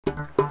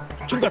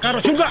Chunga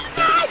Karo, chunga!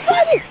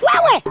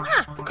 Wewe!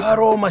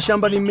 Karo,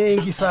 mashamba ni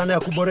mengi sana ya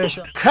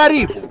kuboresha.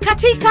 Karibu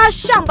katika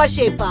Shamba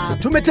Shepa.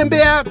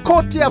 Tumetembea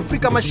kote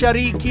Afrika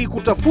Mashariki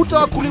kutafuta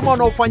wakulima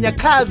wanaofanya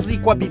kazi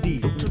kwa bidii.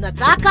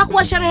 Tunataka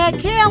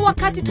kuwasherehekea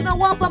wakati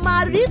tunawapa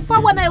maarifa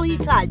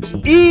wanayohitaji,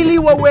 ili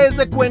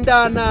waweze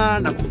kuendana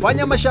na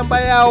kufanya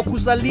mashamba yao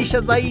kuzalisha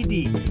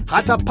zaidi,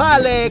 hata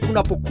pale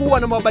kunapokuwa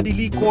na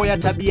mabadiliko ya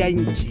tabia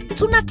nchi.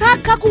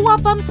 Tunataka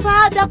kuwapa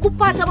msaada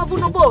kupata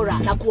mavuno bora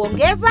na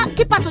kuongeza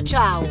kipato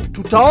chao.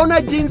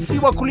 Tutaona jinsi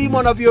wakulima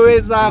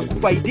wanavyoweza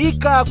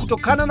kufaidika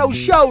kutokana na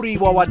ushauri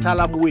wa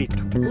wataalamu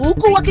wetu,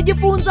 huku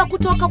wakijifunza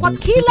kutoka kwa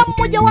kila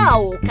mmoja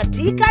wao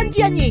katika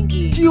njia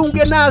nyingi.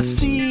 Jiunge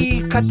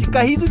nasi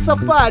katika hizi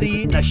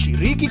safari na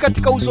shiriki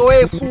katika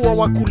uzoefu wa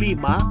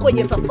wakulima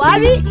kwenye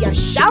safari ya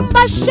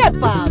Shamba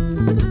Shepa.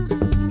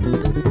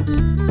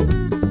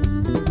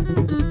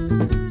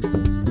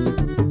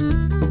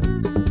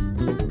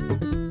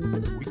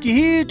 Wiki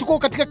hii tuko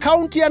katika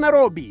kaunti ya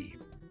Nairobi.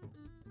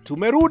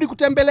 Tumerudi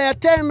kutembelea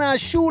tena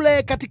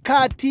shule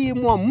katikati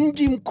mwa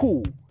mji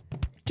mkuu,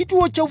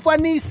 kituo cha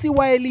ufanisi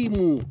wa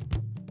elimu.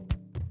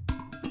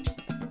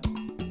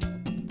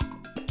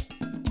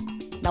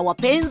 Na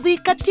wapenzi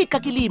katika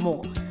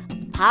kilimo,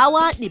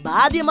 hawa ni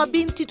baadhi ya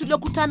mabinti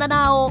tuliokutana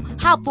nao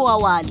hapo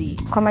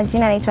awali. Kwa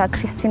majina naitwa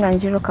Christine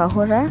Wanjiru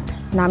Kahura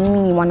na mimi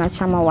ni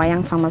mwanachama wa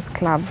Young Farmers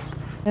Club.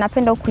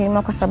 Napenda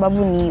ukulima kwa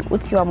sababu ni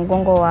uti wa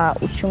mgongo wa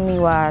uchumi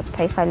wa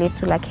taifa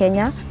letu la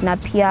Kenya, na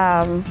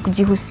pia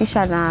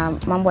kujihusisha na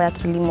mambo ya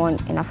kilimo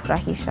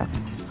inafurahisha.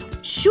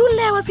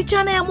 Shule ya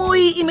wasichana ya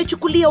Moi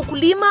imechukulia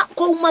ukulima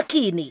kwa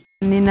umakini.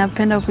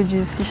 Ninapenda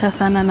kujihusisha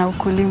sana na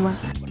ukulima.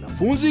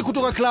 Wanafunzi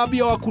kutoka klabu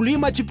ya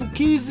wakulima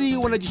chipukizi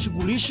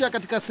wanajishughulisha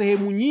katika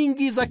sehemu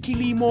nyingi za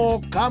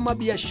kilimo kama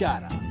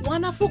biashara.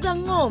 Wanafuga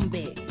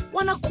ng'ombe,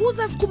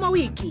 wanakuza sukuma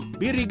wiki,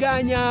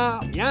 biriganya,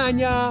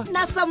 nyanya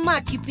na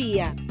samaki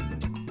pia.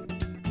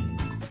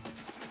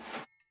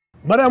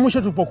 Mara ya mwisho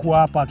tulipokuwa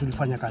hapa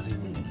tulifanya kazi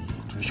nyingi.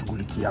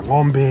 Tulishughulikia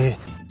ng'ombe.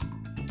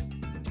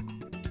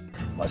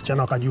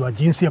 Wasichana wakajua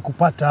jinsi ya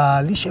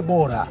kupata lishe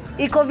bora.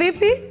 Iko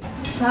vipi?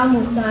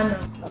 Tamu sana.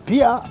 Na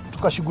pia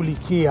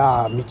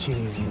tukashughulikia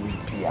michirizi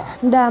pia.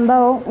 Muda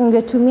ambao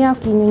ungetumia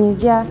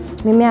kunyunyizia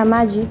mimea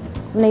maji,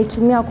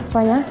 unaitumia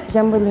kufanya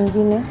jambo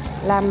lingine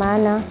la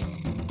maana.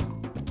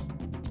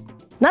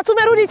 Na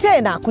tumerudi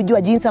tena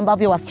kujua jinsi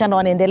ambavyo wasichana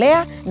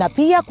wanaendelea na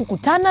pia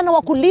kukutana na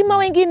wakulima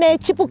wengine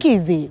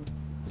chipukizi.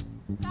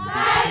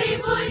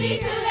 Karibuni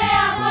shule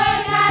ya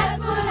Moi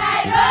Girls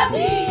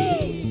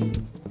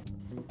Nairobi.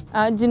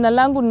 Jina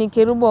langu ni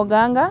Kerubo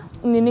Ganga,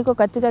 niko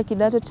katika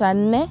kidato cha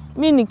 4.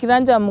 Mimi ni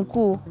kiranja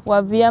mkuu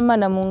wa vyama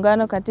na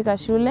muungano katika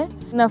shule.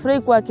 Nafurahi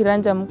kuwa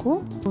kiranja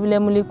mkuu. Vile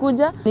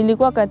mlikuja,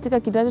 nilikuwa katika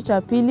kidato cha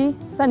 2.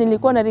 Sasa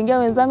nilikuwa naringia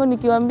wenzangu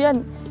nikiwaambia,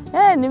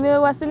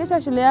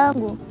 nimewasilisha shule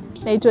yangu.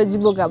 Naitwa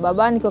Jiboga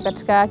Baba, niko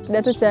katika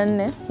kidato cha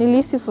 4.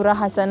 Nilihisi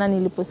furaha sana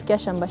niliposikia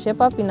Shamba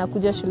Shepa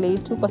inakuja shule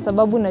yetu, kwa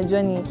sababu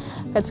najua ni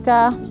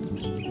katika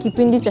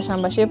kipindi cha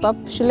Shamba Shepa,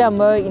 shule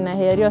ambayo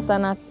inaheriwa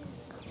sana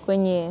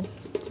kwenye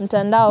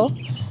mtandao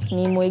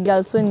ni Moi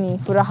Girls. Ni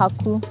furaha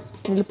kuu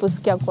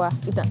niliposikia kwa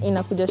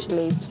inakuja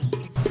shule yetu.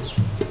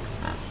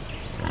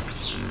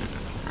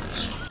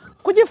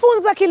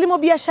 Kujifunza kilimo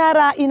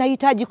biashara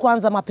inahitaji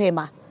kuanza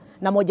mapema,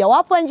 na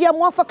mojawapo ya njia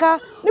mwafaka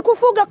ni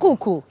kufuga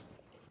kuku.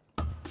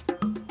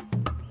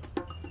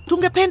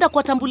 Tungependa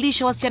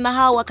kuwatambulisha wasichana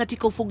hawa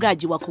katika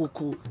ufugaji wa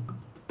kuku.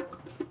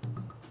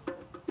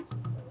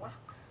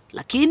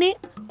 Lakini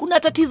kuna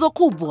tatizo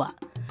kubwa.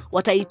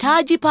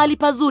 Watahitaji pahali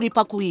pazuri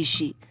pa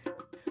kuishi.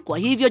 Kwa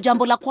hivyo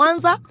jambo la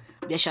kwanza,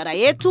 biashara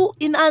yetu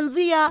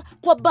inaanzia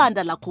kwa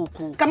banda la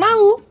kuku.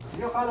 Kamau!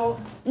 Ndio Karo.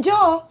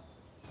 Njoo!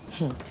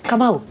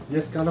 Kamau.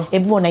 Yes, Karo.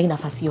 Hebu ona hii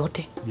nafasi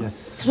yote.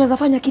 Yes. Tunaweza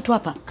fanya kitu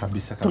hapa?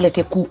 Kabisa.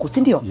 Tulete kuku,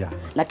 si ndio? Yeah.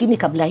 Lakini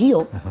kabla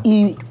hiyo,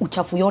 hii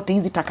uchafu yote,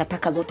 hizi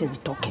takataka zote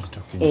zitoke.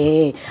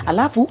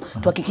 Alafu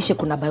tuhakikishe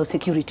kuna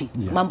biosecurity.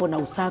 Yeah. Mambo na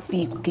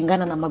usafi,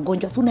 kukingana na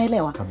magonjwa, si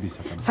unaelewa? Kabisa.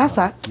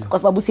 Sasa, kwa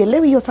sababu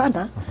sielewi hiyo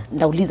sana,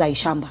 ndauliza hii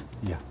shamba.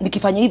 Yeah.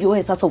 Nikifanya hivyo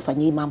wewe sasa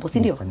ufanye hii mambo, si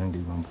ndio? Fanyanga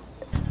hii mambo.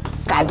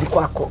 Kazi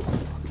kwako.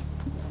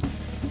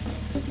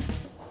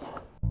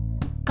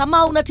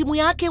 Kama una timu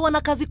yake,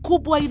 wana kazi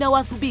kubwa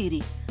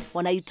inawasubiri.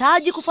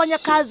 Wanahitaji kufanya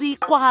kazi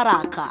kwa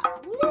haraka.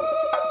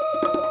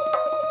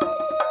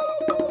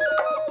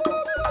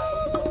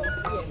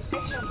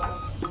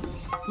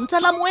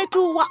 Mtaalamu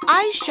wetu wa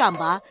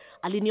Shamba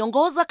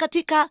aliniongoza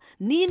katika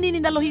nini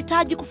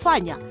ninalohitaji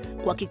kufanya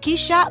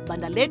kuhakikisha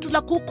banda letu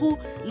la kuku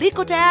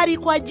liko tayari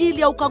kwa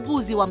ajili ya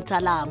ukaguzi wa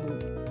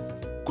mtaalamu.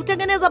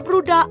 Kutengeneza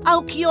brooder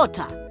au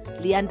kiota,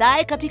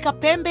 liandae katika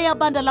pembe ya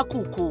banda la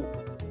kuku.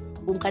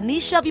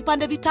 Unganisha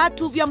vipande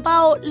vitatu vya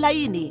mbao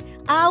laini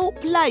au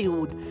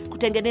plywood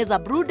kutengeneza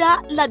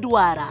brooder la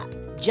duara.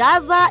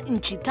 Jaza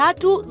inchi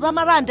 3 za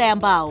maranda ya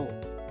mbao.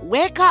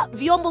 Weka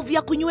vyombo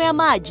vya kunywea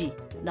maji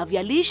na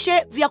vya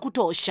lishe vya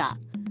kutosha.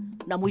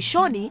 Na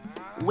mwishoni,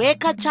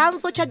 weka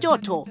chanzo cha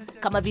joto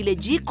kama vile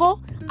jiko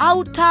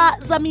au taa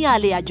za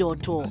miale ya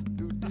joto.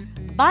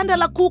 Banda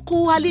la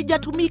kuku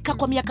halijatumika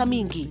kwa miaka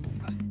mingi.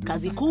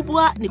 Kazi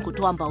kubwa ni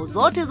kutoa mbao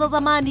zote za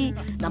zamani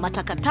na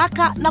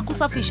matakataka na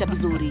kusafisha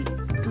vizuri.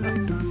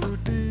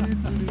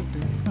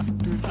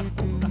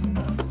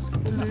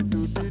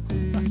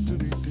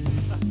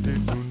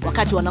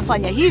 Wakati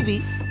wanafanya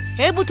hivi,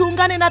 hebu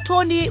tuungane na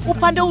Tony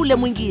upande ule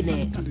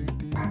mwingine.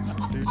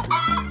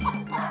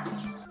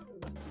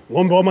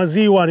 Ng'ombe wa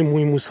maziwa ni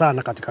muhimu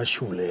sana katika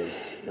shule.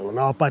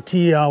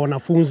 Unawapatia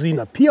wanafunzi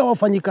na pia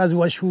wafanyikazi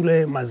wa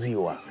shule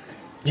maziwa.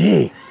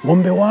 Je,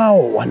 ng'ombe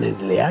wao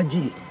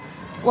wanaendeleaje?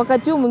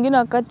 Wakati huu mwingine,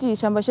 wakati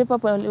Shamba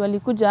Shepherd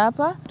walikuja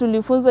hapa,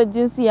 tulifunzwa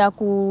jinsi ya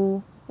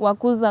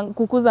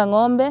kukuza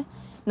ng'ombe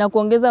na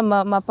kuongeza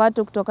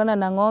mapato kutokana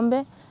na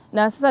ng'ombe,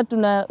 na sasa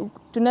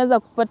tunaweza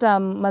kupata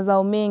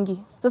mazao mengi.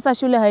 Sasa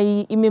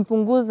shule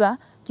imepunguza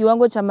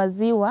kiwango cha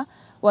maziwa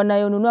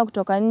wanayonunua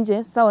kutoka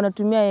nje, sasa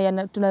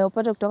wanatumia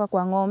tunayopata kutoka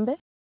kwa ng'ombe.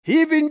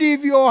 Hivi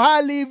ndivyo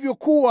hali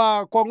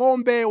ilivyokuwa kwa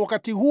ng'ombe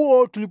wakati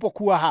huo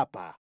tulipokuwa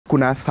hapa.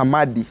 Kuna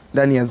samadi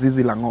ndani ya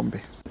zizi la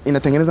ng'ombe.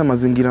 Inatengeneza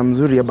mazingira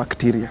mzuri ya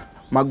bakteria.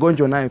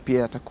 Magonjwa nayo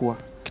pia yatakuwa.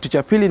 Kitu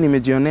cha pili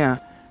nimejionea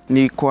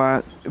ni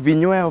kwa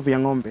vinyweo vya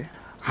ng'ombe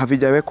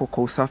havijawekwa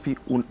kwa usafi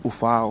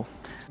ufaao.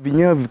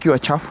 Vinyweo vikiwa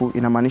chafu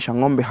inamaanisha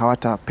ng'ombe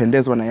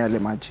hawatapendezwa na yale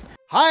maji.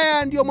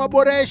 Haya ndio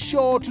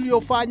maboresho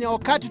tuliyofanya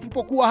wakati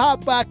tulipokuwa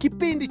hapa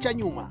kipindi cha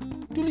nyuma.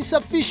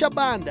 Tulisafisha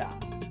banda,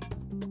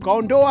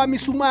 tukaondoa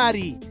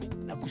misumari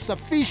na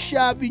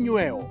kusafisha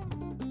vinyweo.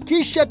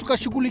 Kisha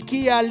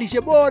tukashughulikia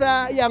lishe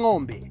bora ya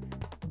ng'ombe.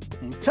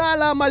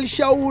 Mtaalamu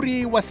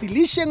alishauri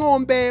wasilishe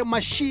ng'ombe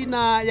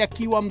mashina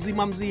yakiwa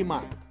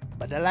mzima.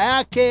 Badala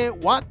yake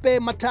wape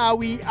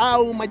matawi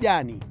au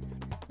majani.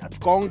 Na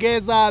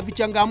tukaongeza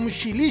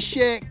vichangamshi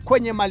lishe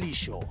kwenye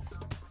malisho.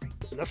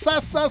 Na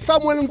sasa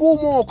Samuel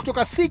Ngumo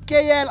kutoka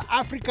CKL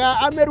Africa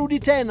amerudi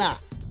tena.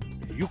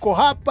 Yuko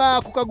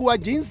hapa kukagua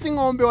jinsi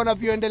ng'ombe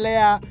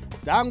wanavyoendelea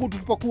tangu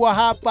tulipokuwa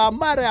hapa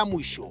mara ya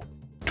mwisho.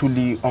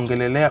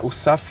 Tuliongelelea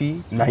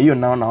usafi na hiyo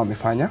naona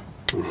wamefanya.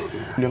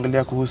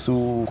 Tuliongelea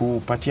kuhusu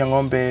kupatia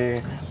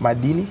ng'ombe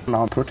madini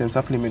na protein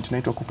supplement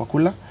inaitwa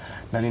kupakula,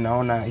 na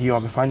ninaona hiyo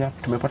wamefanya.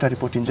 Tumepata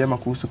ripoti njema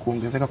kuhusu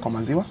kuongezeka kwa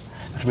maziwa,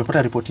 na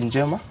tumepata ripoti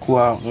njema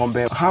kuwa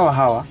ng'ombe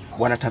hawa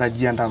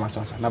wanatarajia ndama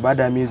sasa, na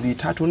baada ya miezi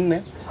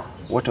 3-4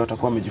 wote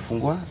watakuwa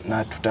wamejifungua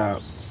na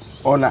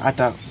tutaona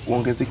hata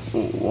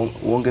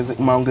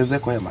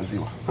maongezeko ya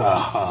maziwa.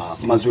 Aha,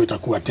 maziwa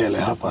itakuwa tele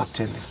hapa.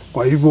 Tele.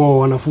 Kwa hivyo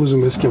wanafunzi,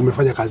 umesikia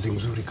umefanya kazi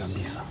mzuri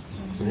kabisa.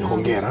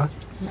 Hongera.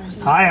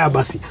 Haya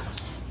basi.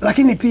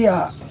 Lakini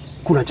pia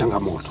kuna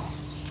changamoto.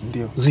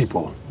 Ndio.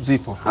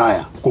 Zipo.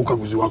 Haya, kwa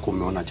ukaguzi wako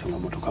umeona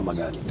changamoto kama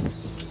gani?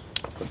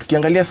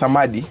 Tukiangalia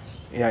samadi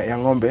ya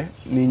ng'ombe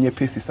ni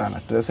nyepesi sana.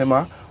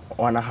 Tunasema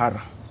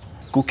wanahara.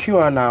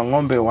 Kukiwa na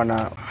ng'ombe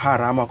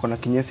wanahara ama kuna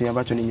kinyesi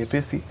ambacho ni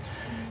nyepesi,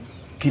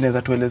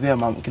 kinaweza tuelezea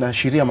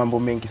kinaashiria mambo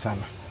mengi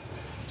sana.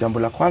 Jambo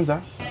la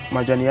kwanza,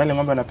 majani yale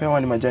ng'ombe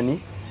anapewa ni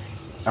majani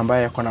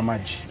ambayo yako na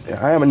maji.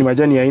 Haya ni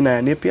majani ya aina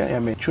ya nepia,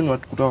 yamechunwa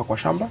kutoka kwa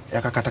shamba,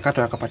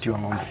 yakakatakatwa yakapatiwa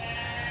ng'ombe.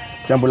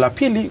 Jambo la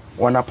pili,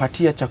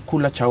 wanapatia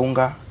chakula cha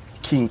unga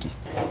kingi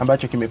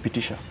ambacho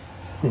kimepitisha.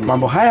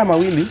 Mambo haya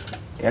mawili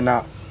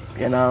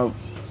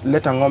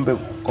yanaleta ng'ombe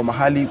kwa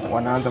mahali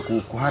wanaanza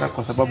kuhara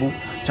kwa sababu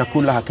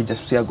chakula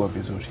hakijasiagwa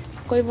vizuri.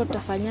 Kwa hivyo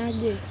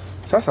tutafanyaje?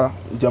 Sasa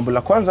jambo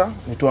la kwanza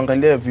ni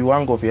tuangalie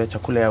viwango vya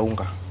chakula ya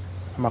unga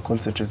ama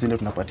concentrate zile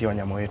tunapatia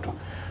wanyama wetu.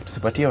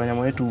 Tusipatie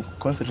wanyama wetu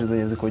concentrate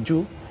zenye ziko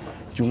juu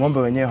ng'ombe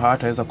wenyewe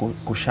hawataweza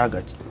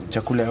kushaga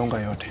chakula ya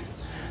unga yote.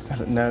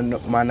 Na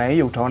maana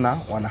hiyo utaona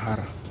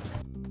wanahara.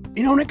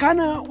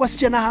 Inaonekana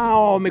wasichana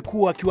hawa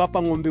wamekuwa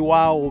wakiwapa ng'ombe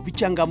wao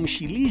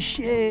vichangamshi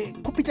lishe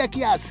kupita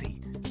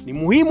kiasi. Ni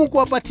muhimu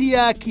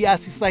kuwapatia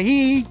kiasi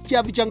sahihi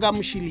cha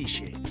vichangamshi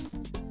lishe.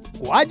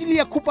 Kwa ajili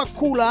ya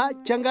kupakula,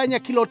 changanya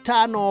kilo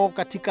 5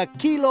 katika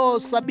kilo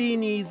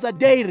 70 za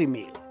dairy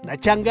meal na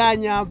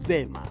changanya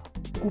vema.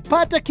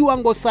 Kupata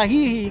kiwango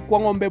sahihi kwa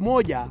ng'ombe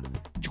moja,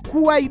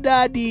 chukua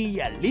idadi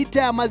ya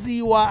lita ya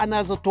maziwa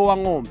anazotoa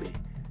ng'ombe.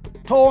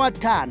 Toa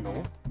 5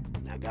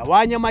 na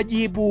gawanya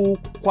majibu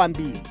kwa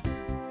 2.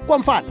 Kwa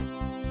mfano,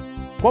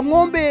 kwa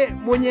ng'ombe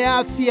mwenye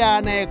afya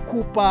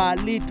anayekupa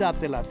lita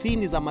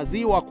 30 za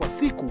maziwa kwa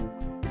siku,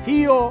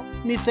 hiyo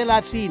ni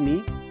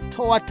 30,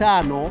 toa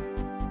 5,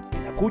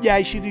 inakuja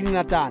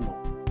 25.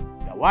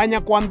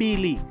 Gawanya kwa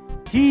 2,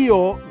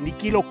 hiyo ni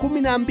kilo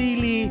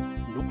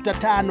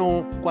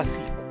 12.5 kwa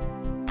siku.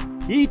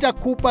 Hii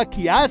itakupa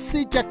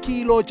kiasi cha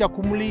kilo cha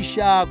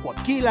kumlisha kwa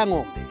kila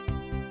ng'ombe.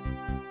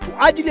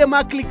 Kwa ajili ya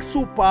Maclick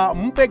Super,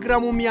 mpe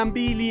gramu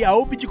 200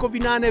 au vijiko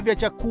 8 vya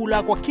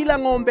chakula kwa kila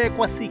ng'ombe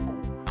kwa siku,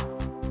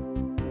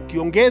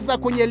 ukiongeza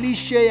kwenye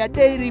lishe ya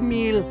dairy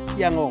meal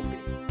ya ng'ombe.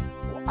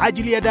 Kwa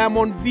ajili ya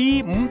Diamond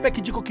V, mpe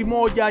kijiko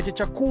 1 cha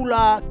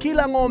chakula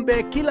kila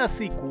ng'ombe kila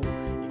siku,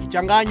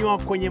 ikichanganywa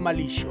kwenye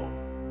malisho.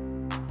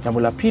 Jambo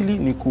la pili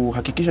ni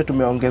kuhakikisha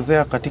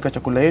tumeongezea katika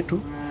chakula yetu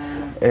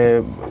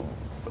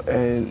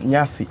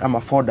nyasi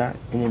ama foda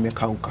yenye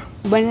imekauka.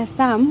 Bwana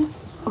Sam,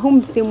 huu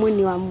msimu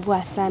ni wa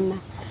mvua sana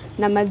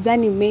na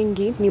majani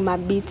mengi ni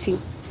mabichi.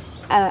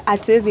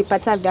 Hatuwezi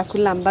pata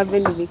vyakula ambavyo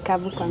ni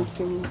vikavu kwa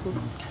msimu huu.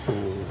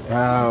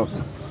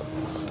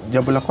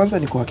 Jambo la kwanza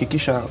ni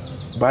kuhakikisha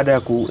baada ya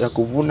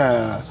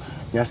kuvuna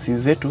nyasi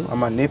zetu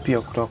ama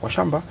nepia kutoka kwa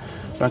shamba,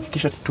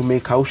 tunahakikisha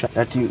tumeikausha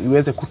ati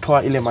iweze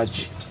kutoa ile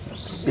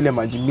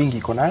maji mingi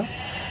iko nayo.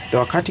 Ndio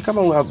wakati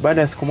kama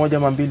baada ya siku moja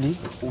ama mbili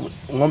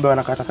ng'ombe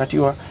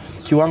wanakatakatiwa,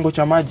 kiwango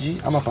cha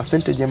maji ama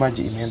percentage ya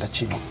maji imeenda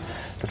chini,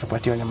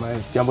 tutapatiwa nyama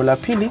yetu. Jambo la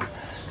pili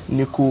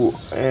ni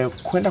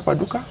kwenda kwa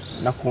duka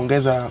na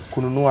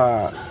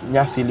kununua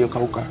nyasi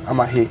iliyokauka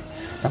ama hay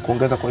na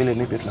kuongeza kwa ile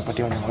nepia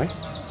tunapatiwa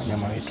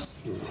nyama yetu.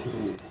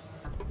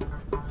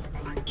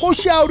 Kwa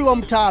ushauri wa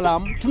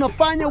mtaalam,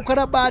 tunafanya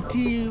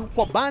ukarabati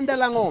kwa banda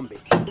la ng'ombe.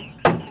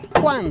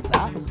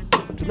 Kwanza,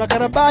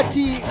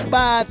 tunakarabati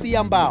baadhi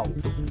ya mbao,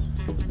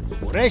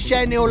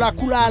 kuboresha eneo la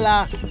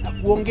kulala na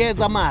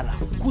kuongeza mara,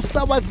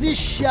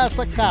 kusawazisha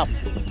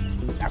sakafu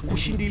na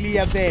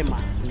kushindilia vema.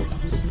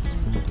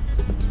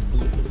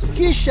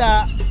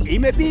 Kisha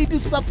imebidi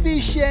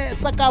tusafishe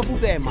sakafu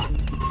vema.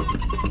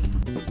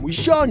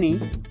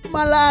 Mwishoni,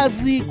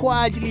 malazi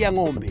kwa ajili ya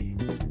ng'ombe.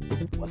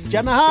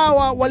 Wasichana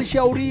hawa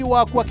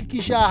walishauriwa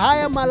kuhakikisha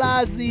haya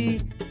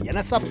malazi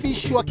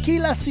yanasafishwa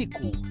kila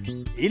siku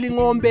ili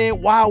ng'ombe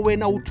wawe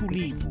na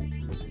utulivu.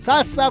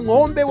 Sasa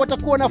ng'ombe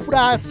watakuwa na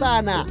furaha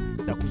sana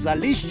na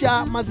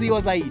kuzalisha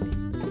maziwa zaidi.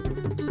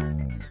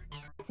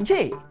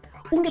 Je,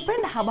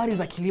 ungependa habari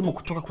za kilimo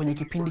kutoka kwenye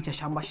kipindi cha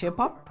Shamba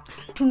Shepa?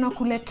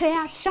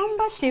 Tunakuletea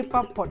Shamba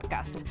Shepa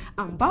podcast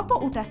ambapo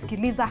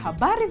utasikiliza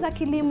habari za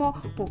kilimo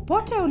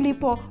popote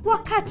ulipo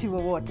wakati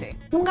wowote.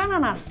 Ungana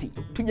nasi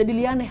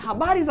tujadiliane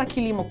habari za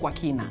kilimo kwa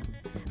kina.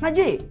 Na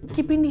je,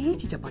 kipindi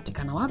hichi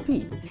chapatikana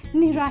wapi?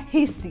 Ni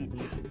rahisi.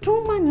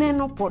 Tuma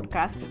neno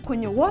podcast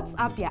kwenye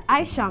WhatsApp ya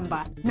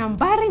iShamba.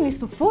 Nambari ni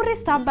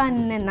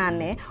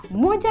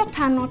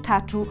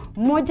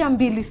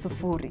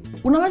 0748153120.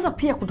 Unaweza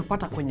pia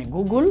kutupata kwenye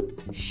Google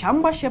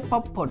Shamba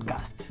Shepa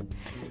podcast.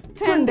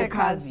 Twende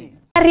kazi.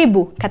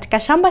 Karibu katika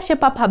Shamba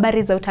Shepa,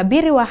 habari za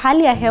utabiri wa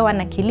hali ya hewa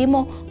na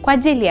kilimo kwa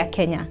ajili ya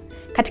Kenya.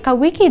 Katika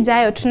wiki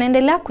ijayo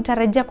tunaendelea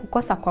kutarajia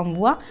kukosa kwa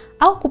mvua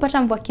au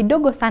kupata mvua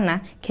kidogo sana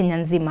Kenya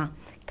nzima.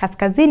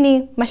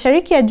 Kaskazini,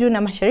 mashariki ya juu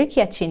na mashariki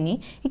ya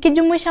chini,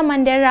 ikijumuisha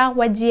Mandera,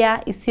 Wajir,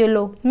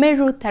 Isiolo,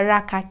 Meru,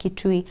 Tharaka,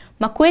 Kitui,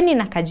 Makueni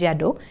na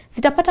Kajiado,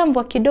 zitapata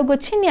mvua kidogo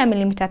chini ya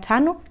milimita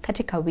 5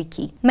 katika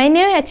wiki.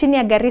 Maeneo ya chini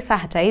ya Garissa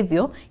hata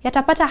hivyo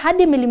yatapata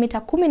hadi milimita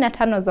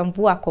 15 za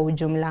mvua kwa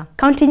ujumla.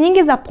 Kaunti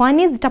nyingi za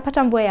pwani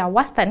zitapata mvua ya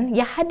wastani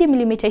ya hadi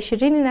milimita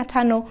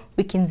 25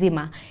 wiki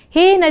nzima.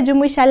 Hii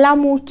inajumuisha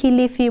Lamu,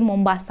 Kilifi,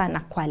 Mombasa na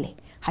Kwale.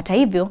 Hata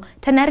hivyo,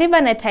 Tana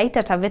River na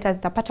Taita Taveta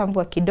zitapata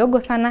mvua kidogo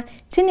sana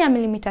chini ya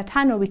milimita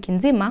 5 wiki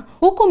nzima,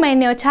 huku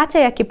maeneo chache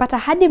yakipata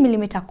hadi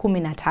milimita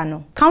 15.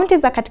 Kaunti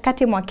za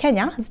katikati mwa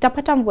Kenya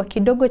zitapata mvua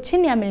kidogo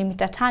chini ya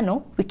milimita 5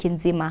 wiki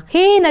nzima.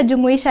 Hii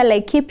inajumuisha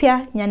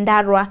Laikipia,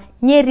 Nyandarua,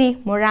 Nyeri,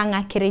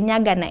 Murang'a,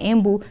 Kirinyaga na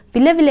Embu,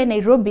 vilevile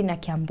Nairobi na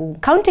Kiambu.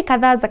 Kaunti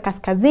kadhaa za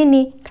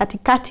kaskazini,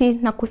 katikati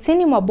na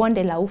kusini mwa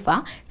bonde la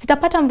Ufa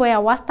zitapata mvua ya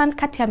wastani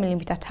kati ya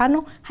milimita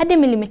 5 hadi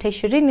milimita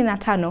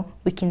 25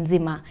 wiki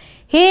nzima.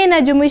 Hii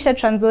inajumuisha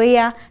Trans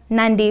Nzoia,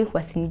 Nandi,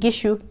 Uasin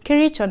Gishu,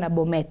 Kericho na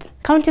Bomet.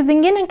 Kaunti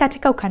zingine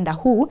katika ukanda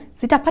huu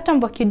zitapata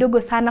mvua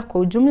kidogo sana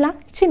kwa ujumla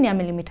chini ya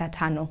milimita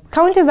 5.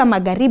 Kaunti za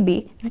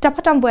magharibi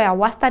zitapata mvua ya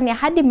wastani ya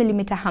hadi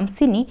milimita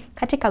 50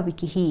 katika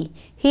wiki hii.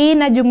 Hii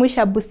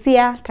inajumuisha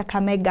Busia,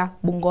 Kakamega,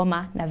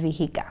 Bungoma na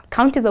Vihiga.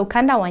 Kaunti za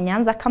ukanda wa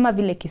Nyanza kama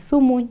vile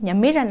Kisumu,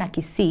 Nyamira na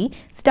Kisii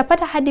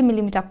zitapata hadi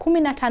milimita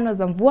 15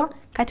 za mvua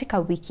katika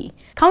wiki.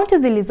 Kaunti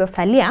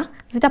zilizosalia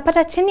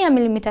zitapata chini ya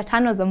milimita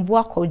 5 za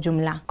mvua kwa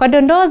ujumla. Kwa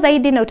dondoo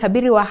zaidi na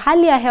utabiri wa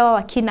hali ya hewa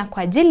wa kina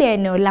kwa ajili ya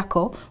eneo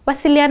lako,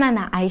 wasiliana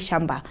na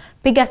iShamba.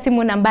 Piga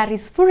simu nambari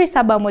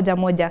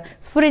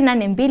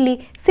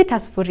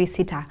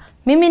 0711082606.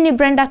 Mimi ni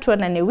Brenda,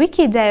 tuonane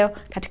wiki ijayo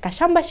katika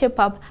Shamba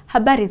Shepa,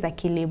 habari za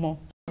kilimo.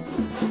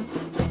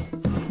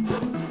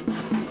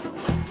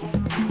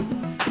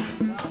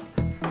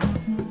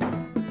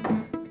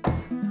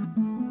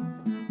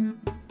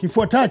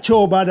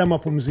 Kifuatacho baada ya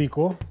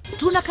mapumziko,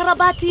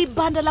 tunakarabati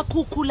banda la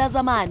kuku la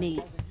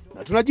zamani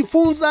na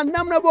tunajifunza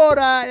namna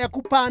bora ya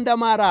kupanda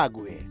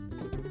maharagwe.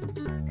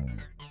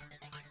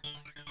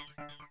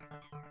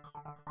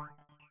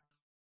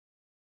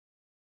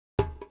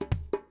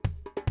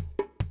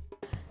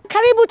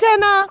 Karibu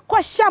tena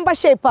kwa Shamba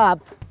Shepa.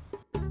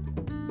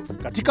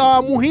 Katika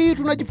awamu hii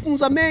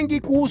tunajifunza mengi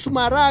kuhusu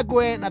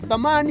maharagwe na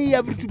thamani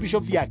ya virutubisho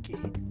vyake.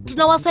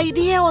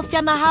 Tunawasaidia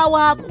wasichana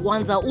hawa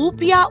kuanza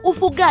upya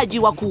ufugaji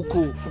wa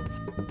kuku.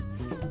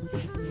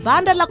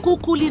 Banda la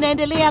kuku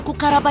linaendelea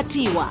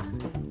kukarabatiwa.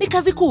 Ni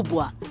kazi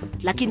kubwa,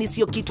 lakini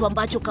sio kitu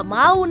ambacho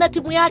Kamau na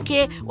timu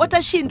yake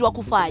watashindwa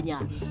kufanya.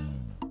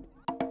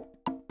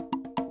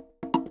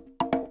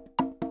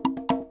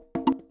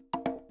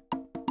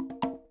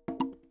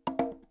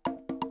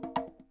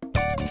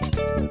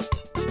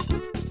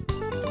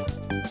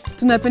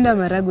 Tunapenda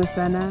maharagwe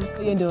sana.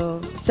 Hiyo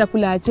ndio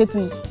chakula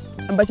chetu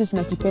ambacho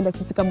tunakipenda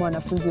sisi kama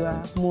wanafunzi wa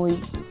Moi.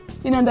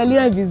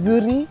 Inaandaliwa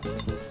vizuri,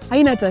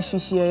 haina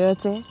tashwishi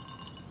yoyote.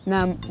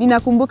 Na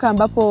ninakumbuka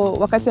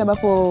wakati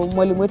ambapo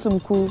mwalimu wetu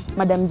mkuu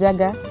Madam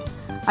Jaga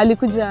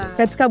Alikuja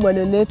katika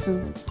bwalo letu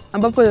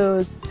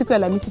ambapo siku ya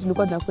Alhamisi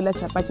tulikuwa tunakula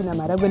chapati na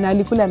maharagwe na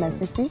alikula na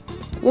sisi.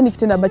 Hiyo ni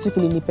kitendo ambacho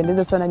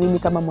kilinipendeza sana mimi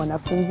kama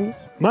mwanafunzi.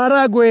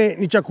 Maharagwe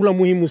ni chakula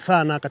muhimu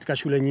sana katika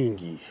shule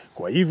nyingi.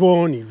 Kwa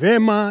hivyo ni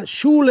vema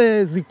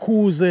shule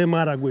zikuze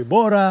maharagwe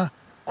bora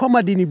kwa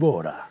madini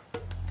bora.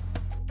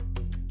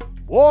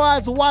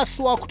 Boaz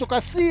Waswa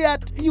kutoka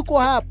Siat yuko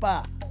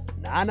hapa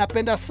na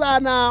anapenda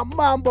sana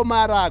mambo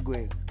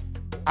maharagwe.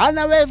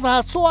 Anaweza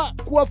haswa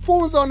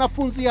kuwafunza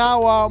wanafunzi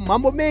hawa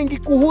mambo mengi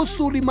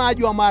kuhusu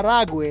ulimaji wa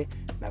maharagwe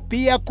na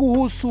pia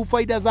kuhusu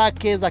faida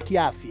zake za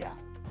kiafya.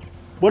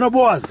 Bwana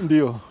Boaz,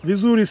 ndio.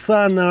 Vizuri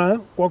sana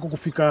kwako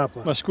kufika hapa.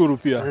 Nashukuru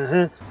pia.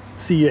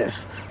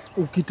 CS.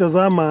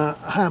 Ukitazama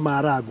haya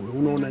maharagwe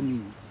unaona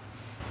nini?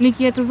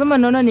 Nikiyatazama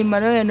naona ni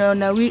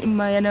maharagwe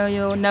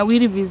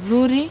yanayonawiri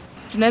vizuri.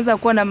 Tunaweza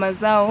kuwa na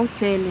mazao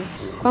tele.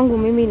 Kwangu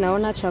mimi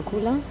naona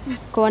chakula.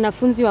 Kwa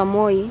wanafunzi wa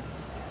Moi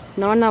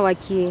naona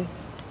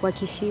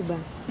wakishiba.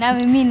 Na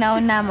mimi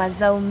naona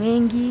mazao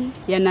mengi,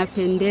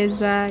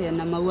 yanapendeza,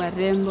 yana maua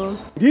rembo.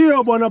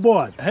 Ndio Bwana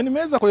Boaz.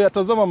 Nimeweza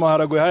kuyatazama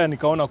maharagwe haya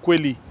nikaona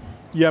kweli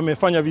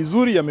yamefanya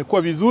vizuri,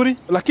 yamekuwa vizuri,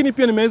 lakini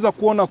pia nimeweza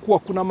kuona kuwa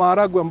kuna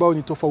maharagwe ambayo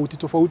ni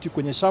tofauti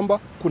kwenye shamba.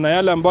 Kuna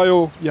yale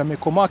ambayo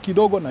yamekomaa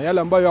kidogo na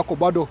yale ambayo yako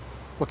bado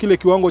kwa kile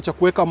kiwango cha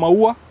kuweka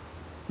maua.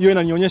 Hiyo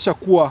inanionyesha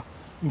kuwa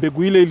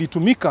mbegu ile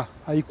ilitumika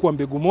haikuwa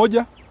mbegu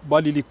moja,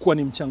 bali ilikuwa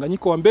ni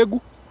mchanganyiko wa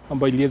mbegu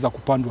ambayo iliweza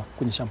kupandwa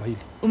kwenye shamba hili.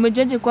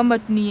 Umejuaje kwamba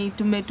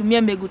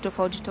tumetumia mbegu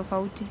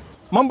tofauti?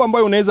 Mambo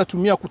ambayo unaweza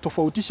tumia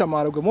kutofautisha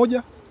maharagwe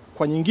moja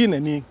kwa nyingine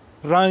ni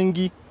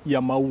rangi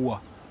ya maua.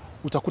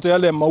 Utakuta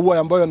yale maua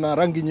ambayo yana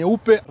rangi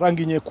nyeupe,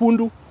 rangi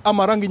nyekundu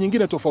ama rangi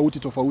nyingine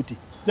tofauti.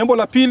 Jambo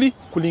la pili,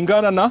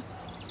 kulingana na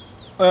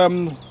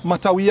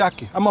matawi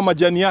yake ama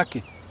majani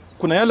yake.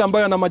 Kuna yale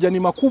ambayo yana majani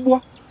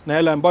makubwa na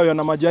yale ambayo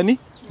yana majani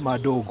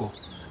madogo.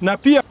 Na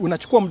pia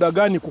unachukua muda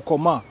gani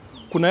kukomaa.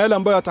 Kuna yale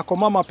ambayo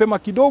yatakomaa mapema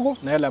kidogo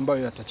na yale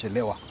ambayo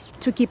yatachelewa.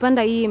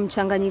 Tukipanda hii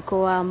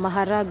mchanganyiko wa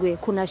maharagwe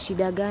kuna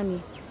shida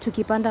gani?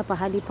 Tukipanda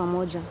pahali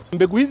pamoja.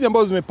 Mbegu hizi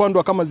ambazo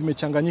zimepandwa kama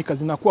zimechanganyika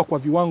zinakuwa kwa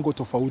viwango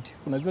tofauti.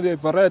 Kuna zile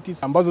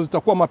varieties ambazo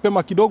zitakuwa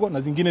mapema kidogo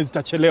na zingine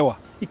zitachelewa.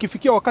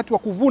 Ikifikia wakati wa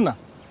kuvuna,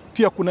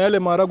 pia kuna yale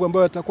maharagwe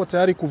ambayo yatakuwa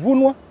tayari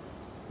kuvunwa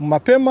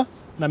mapema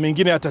na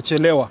mengine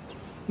yatachelewa.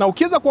 Na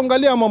ukiweza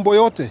kuangalia mambo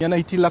yote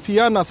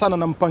yanahitilafiana sana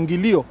na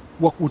mpangilio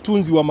wa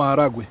utunzi wa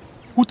maharagwe.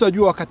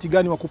 Hutajua wakati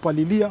gani wa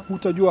kupalilia,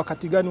 hutajua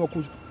wakati gani wa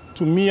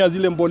kutumia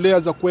zile mbolea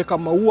za kuweka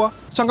maua.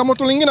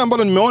 Changamoto lingine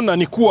ambalo nimeona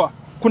ni kuwa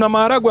kuna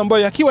maharagwe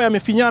ambayo yakiwa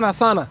yamefinyana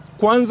sana,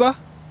 kwanza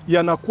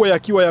yanakuwa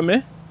yakiwa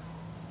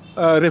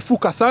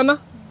refuka sana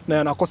na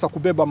yanakosa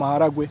kubeba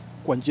maharagwe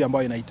kwa njia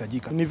ambayo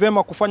inahitajika. Ni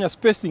vema kufanya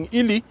spacing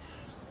ili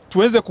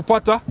tuweze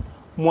kupata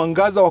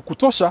mwangaza wa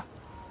kutosha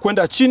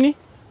kwenda chini.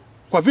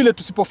 Kwa vile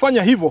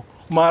tusipofanya hivyo,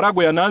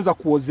 maharagwe yanaanza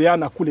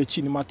kuozeana kule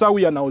chini.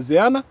 Matawi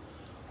yanaozeana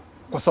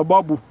kwa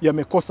sababu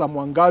yamekosa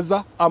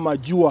mwangaza ama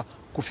jua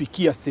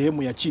kufikia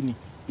sehemu ya chini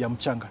ya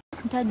mchanga.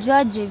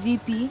 Nitajuaje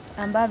vipi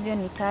ambavyo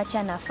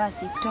nitaacha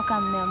nafasi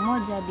kutoka mmea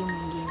mmoja hadi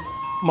mwingine?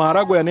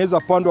 Maharagwe yanaweza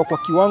pandwa kwa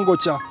kiwango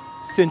cha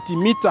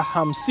sentimita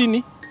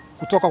 50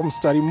 kutoka kwa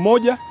mstari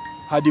mmoja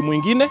hadi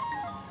mwingine,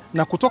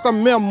 na kutoka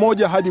mmea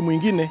mmoja hadi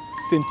mwingine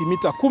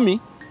sentimita 10,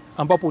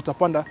 ambapo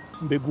utapanda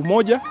mbegu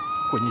moja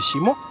kwenye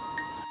shimo.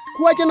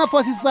 Kuacha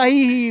nafasi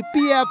sahihi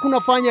pia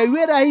kunafanya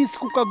iwe rahisi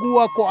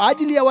kukagua kwa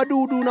ajili ya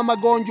wadudu na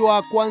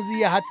magonjwa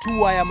kuanzia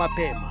hatua ya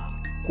mapema.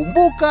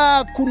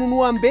 Kumbuka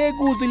kununua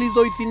mbegu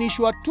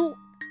zilizoidhinishwa tu,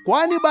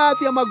 kwani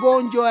baadhi ya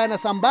magonjwa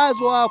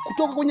yanasambazwa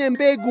kutoka kwenye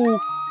mbegu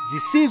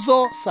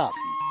zisizo safi.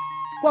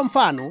 Kwa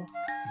mfano,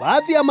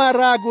 baadhi ya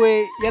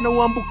maharagwe yana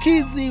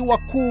uambukizi wa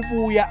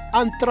kuvu ya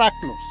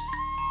anthracnose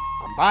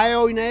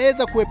ambayo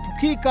inaweza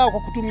kuepukika kwa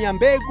kutumia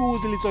mbegu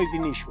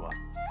zilizoidhinishwa.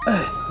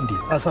 Ndio.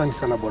 Asante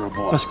sana Bwana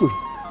Boaz. Nashukuru.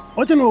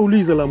 Wacha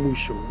niwaulize la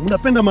mwisho.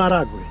 Mnapenda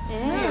maharagwe?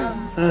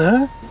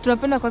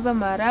 Tunapenda kwanza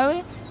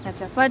maharagwe na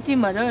chapati,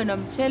 maharagwe na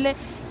mchele.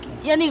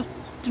 Yaani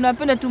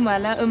tunapenda tu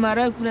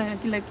maharagwe kula na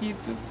kila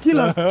kitu.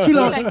 Kila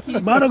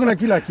maharagwe na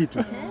kila kitu.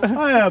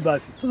 Haya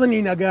basi. Sasa ni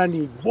aina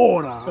gani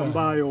bora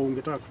ambayo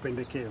ungetaka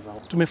kupendekeza?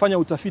 Tumefanya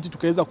utafiti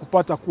tukaweza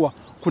kupata kuwa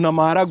kuna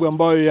maharagwe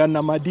ambayo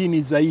yana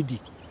madini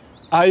zaidi,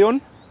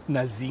 iron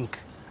na zinc,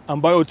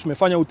 ambayo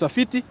tumefanya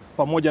utafiti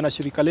pamoja na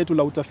shirika letu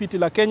la utafiti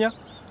la Kenya,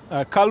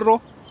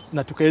 Kenbro,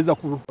 na tukaweza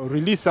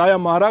kurelease haya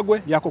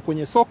maharagwe yako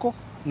kwenye soko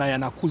na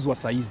yanakuzwa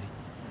saizi.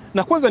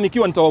 Na kwanza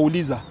nikiwa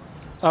nitawauliza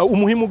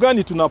umuhimu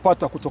gani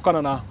tunapata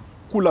kutokana na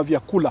kula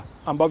vyakula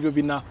ambavyo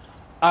vina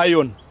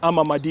iron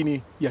ama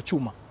madini ya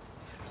chuma?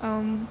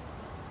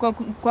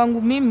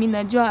 Kwangu mimi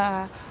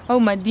najua au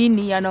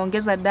madini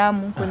yanaongeza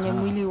damu kwenye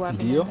mwili wa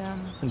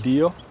binadamu.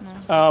 Ndio.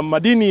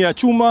 Madini ya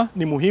chuma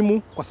ni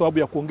muhimu kwa sababu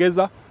ya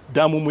kuongeza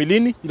damu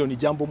mwilini. Hilo ni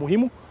jambo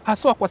muhimu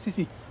haswa kwa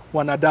sisi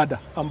wanadada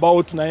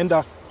ambao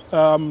tunaenda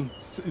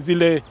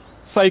zile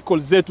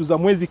cycles zetu za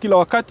mwezi kila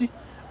wakati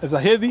za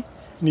hedhi.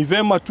 Ni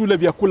vema tule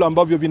vyakula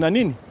ambavyo vina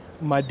nini?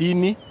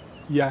 Madini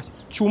ya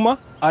chuma,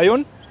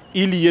 iron,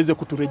 ili iweze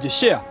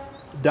kuturejeshea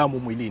damu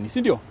mwilini, si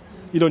ndio?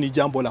 Hilo ni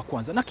jambo la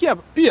kwanza. Na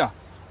pia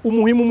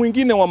Umuhimu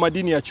mwingine wa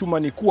madini ya chuma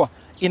ni kuwa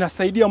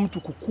inasaidia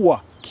mtu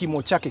kukua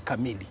kimo chake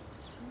kamili.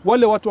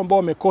 Wale watu ambao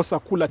wamekosa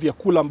kula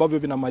vyakula ambavyo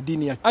vina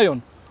madini ya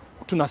iron,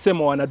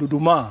 tunasema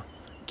wanadudumaa.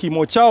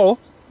 Kimo chao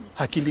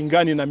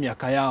hakilingani na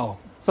miaka yao.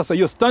 Sasa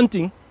hiyo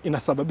stunting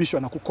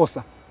inasababishwa na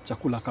kukosa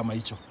chakula kama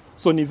hicho.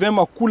 So ni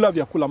vema kula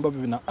vyakula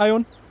ambavyo vina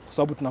iron kwa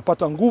sababu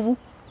tunapata nguvu,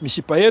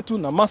 mishipa yetu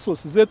na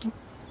muscles zetu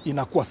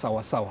inakuwa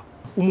sawa sawa.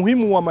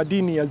 Umuhimu wa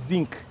madini ya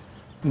zinc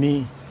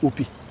ni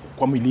upi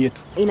kwa mwili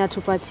yetu?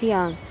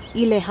 Inatupatia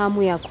ile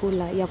hamu ya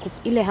kula,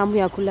 ile hamu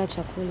ya kula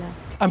chakula.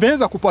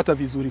 Ameweza kupata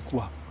vizuri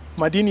kuwa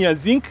madini ya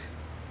zinc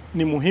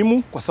ni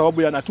muhimu kwa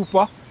sababu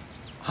yanatupa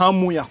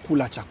hamu ya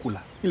kula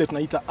chakula. Ile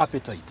tunaita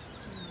appetite.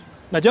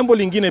 Na jambo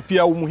lingine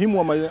pia, umuhimu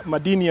wa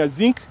madini ya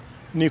zinc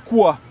ni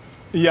kuwa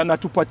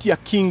yanatupatia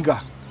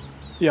kinga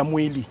ya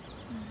mwili.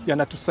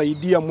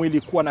 Yanatusaidia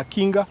mwili kuwa na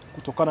kinga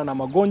kutokana na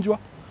magonjwa.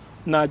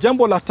 Na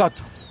jambo la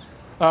tatu,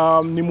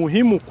 ni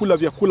muhimu kula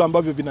vyakula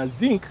ambavyo vina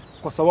zinc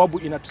kwa sababu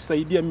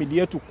inatusaidia miili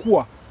yetu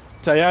kuwa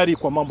tayari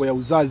kwa mambo ya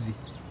uzazi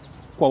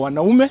kwa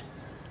wanaume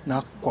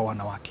na kwa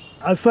wanawake.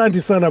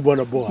 Asante sana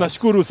Bwana Boaz.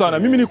 Nashukuru sana.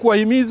 Mimi ni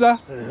kuwahimiza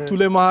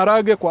tule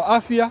maharage kwa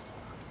afya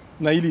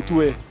na ili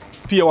tuwe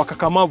pia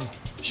wakakamavu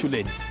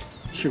shuleni.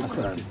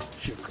 Shukrani.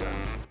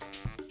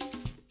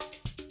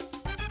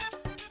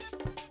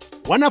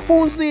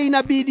 Wanafunzi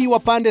inabidi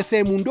wapande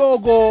sehemu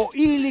ndogo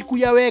ili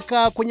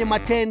kuyaweka kwenye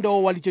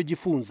matendo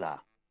walichojifunza.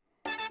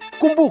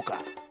 Kumbuka,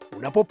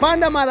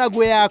 unapopanda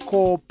maharagwe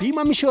yako,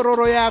 pima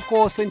mishororo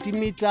yako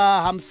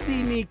sentimita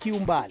 50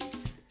 kiumbali.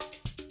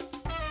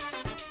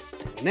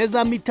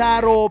 Tengeneza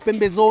mitaro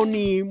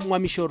pembezoni mwa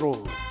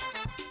mishororo.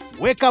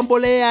 Weka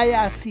mbolea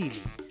ya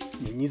asili.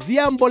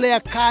 Nyunyizia mbolea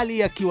kali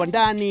ya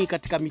kiwandani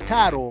katika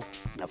mitaro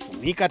na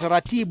funika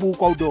taratibu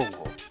kwa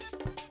udongo.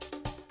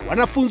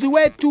 Wanafunzi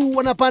wetu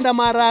wanapanda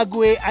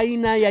maharagwe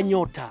aina ya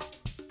nyota.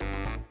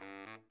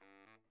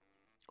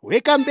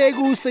 Weka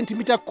mbegu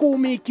sentimita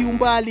 10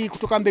 kiumbali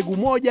kutoka mbegu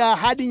moja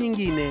hadi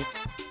nyingine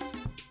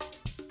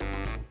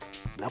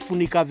na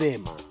funika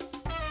vema.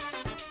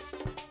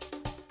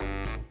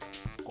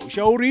 Kwa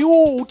ushauri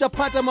huu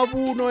utapata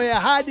mavuno ya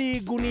hadi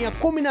gunia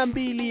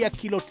 12 ya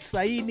kilo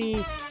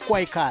 90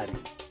 kwa ekari.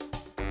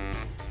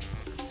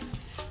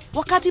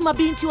 Wakati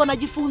mabinti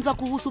wanajifunza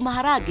kuhusu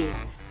maharage,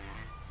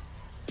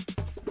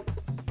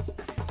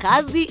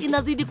 kazi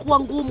inazidi kuwa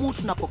ngumu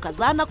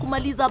tunapokazana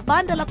kumaliza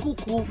banda la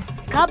kuku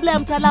kabla ya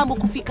mtaalamu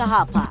kufika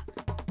hapa.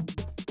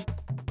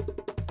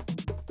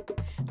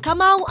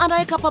 Kamau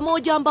anaweka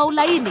pamoja mbao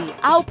laini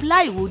au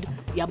plywood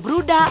ya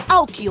bruda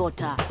au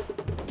kiota.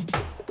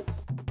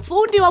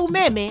 Fundi wa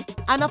umeme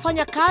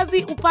anafanya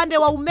kazi upande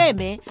wa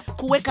umeme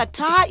kuweka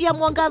taa ya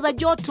mwangaza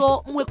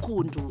joto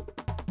mwekundu.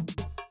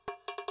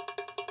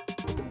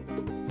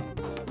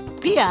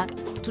 Pia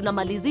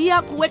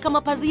tunamalizia kuweka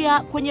mapazia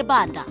kwenye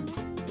banda.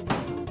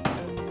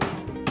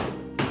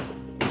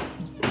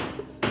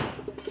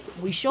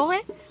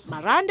 Mwishowe,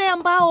 maranda ya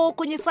mbao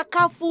kwenye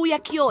sakafu ya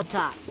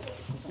kiota.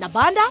 Na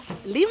banda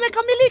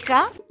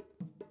limekamilika.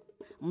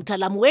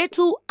 Mtaalamu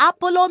wetu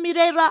Apollo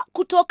Mirera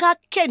kutoka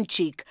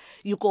Kenchik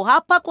yuko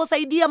hapa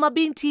kusaidia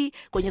mabinti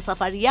kwenye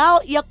safari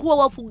yao ya kuwa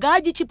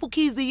wafugaji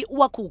chipukizi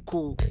wa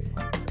kuku.